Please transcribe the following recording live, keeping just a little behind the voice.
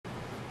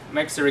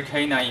Maxillary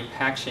canine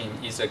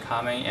impaction is a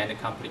common and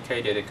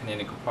complicated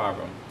clinical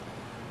problem.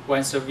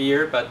 One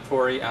severe but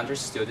poorly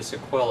understood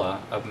sequela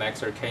of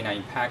maxillary canine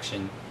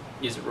impaction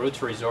is root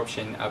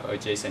resorption of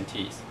adjacent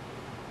teeth.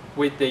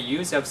 With the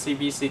use of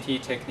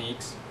CBCT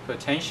techniques,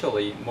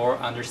 potentially more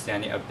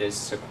understanding of this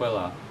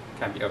sequela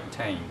can be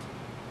obtained.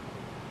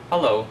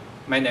 Hello,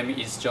 my name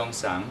is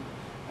Zongyang.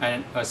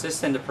 I'm an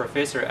assistant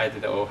professor at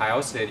the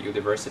Ohio State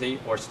University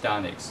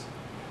Orthodontics.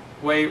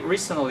 We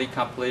recently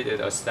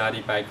completed a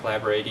study by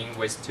collaborating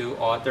with two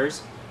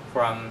authors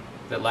from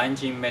the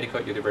Nanjing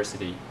Medical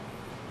University.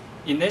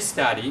 In this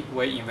study,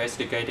 we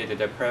investigated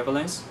the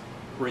prevalence,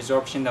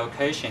 resorption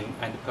location,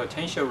 and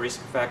potential risk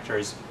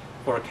factors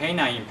for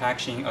canine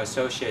impaction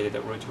associated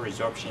root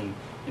resorption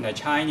in the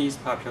Chinese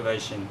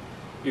population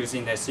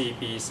using the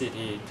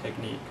CBCT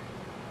technique.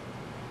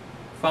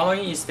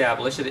 Following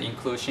established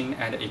inclusion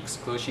and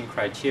exclusion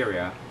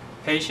criteria,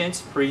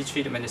 patients'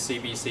 pre-treatment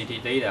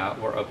CBCT data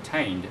were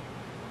obtained.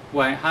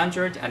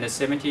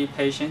 170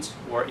 patients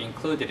were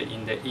included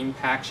in the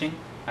impaction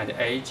and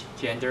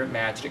age-gender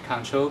matched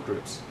control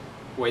groups,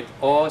 with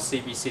all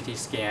CBCT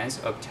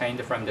scans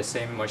obtained from the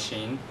same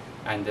machine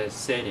and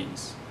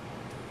settings.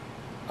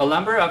 A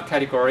number of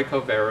categorical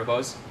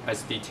variables,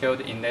 as detailed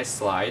in this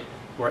slide,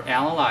 were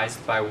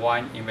analyzed by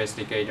one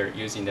investigator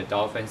using the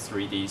Dolphin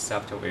 3D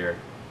software.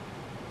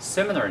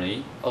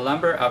 Similarly, a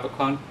number of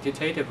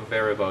quantitative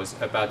variables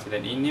about the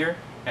linear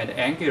and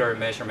angular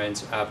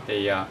measurements of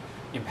the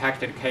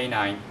impacted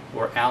canine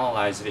were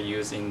analyzed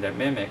using the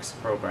MIMICS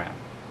program.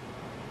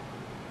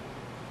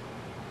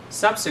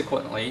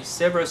 Subsequently,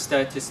 several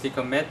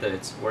statistical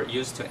methods were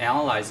used to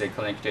analyze the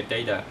collected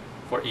data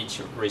for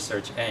each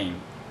research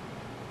aim.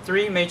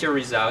 Three major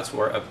results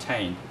were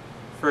obtained.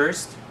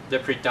 First, the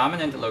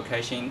predominant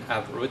location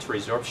of root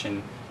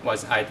resorption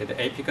was at the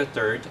apical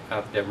third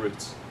of the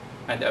roots,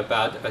 and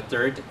about a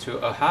third to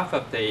a half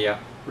of the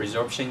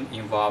resorption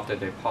involved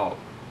the pulp.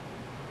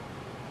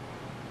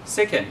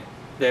 Second,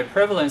 the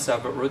prevalence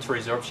of root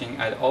resorption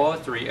at all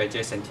three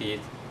adjacent teeth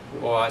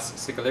was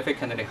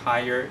significantly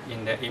higher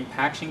in the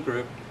impaction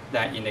group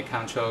than in the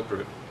control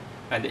group,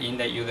 and in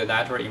the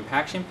unilateral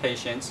impaction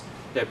patients,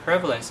 the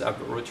prevalence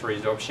of root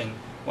resorption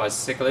was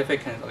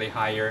significantly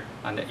higher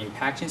on the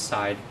impaction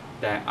side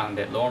than on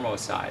the normal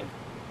side.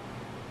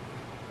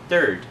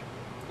 Third,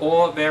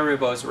 all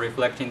variables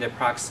reflecting the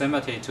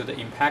proximity to the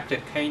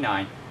impacted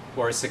canine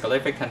were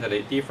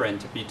significantly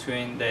different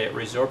between the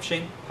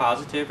resorption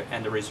positive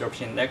and the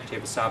resorption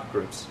negative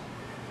subgroups.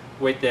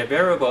 With the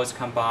variables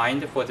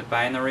combined for the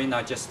binary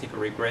logistic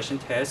regression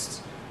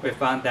tests, we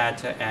found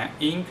that an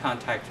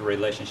in-contact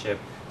relationship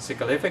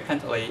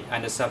significantly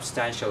and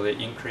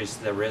substantially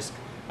increased the risk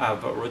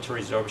of root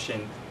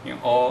resorption in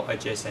all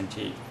adjacent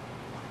teeth.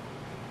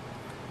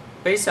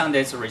 Based on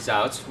these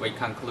results, we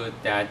conclude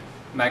that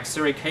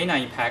maxillary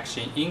canine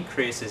impaction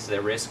increases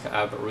the risk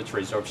of root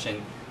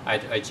resorption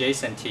at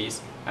adjacent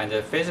teeth, and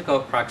the physical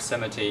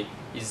proximity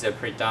is the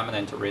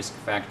predominant risk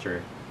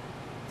factor.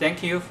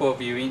 Thank you for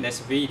viewing this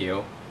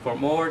video. For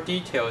more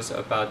details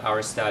about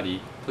our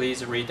study,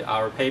 please read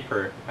our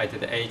paper at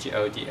the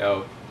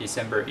AGODO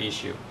December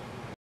issue.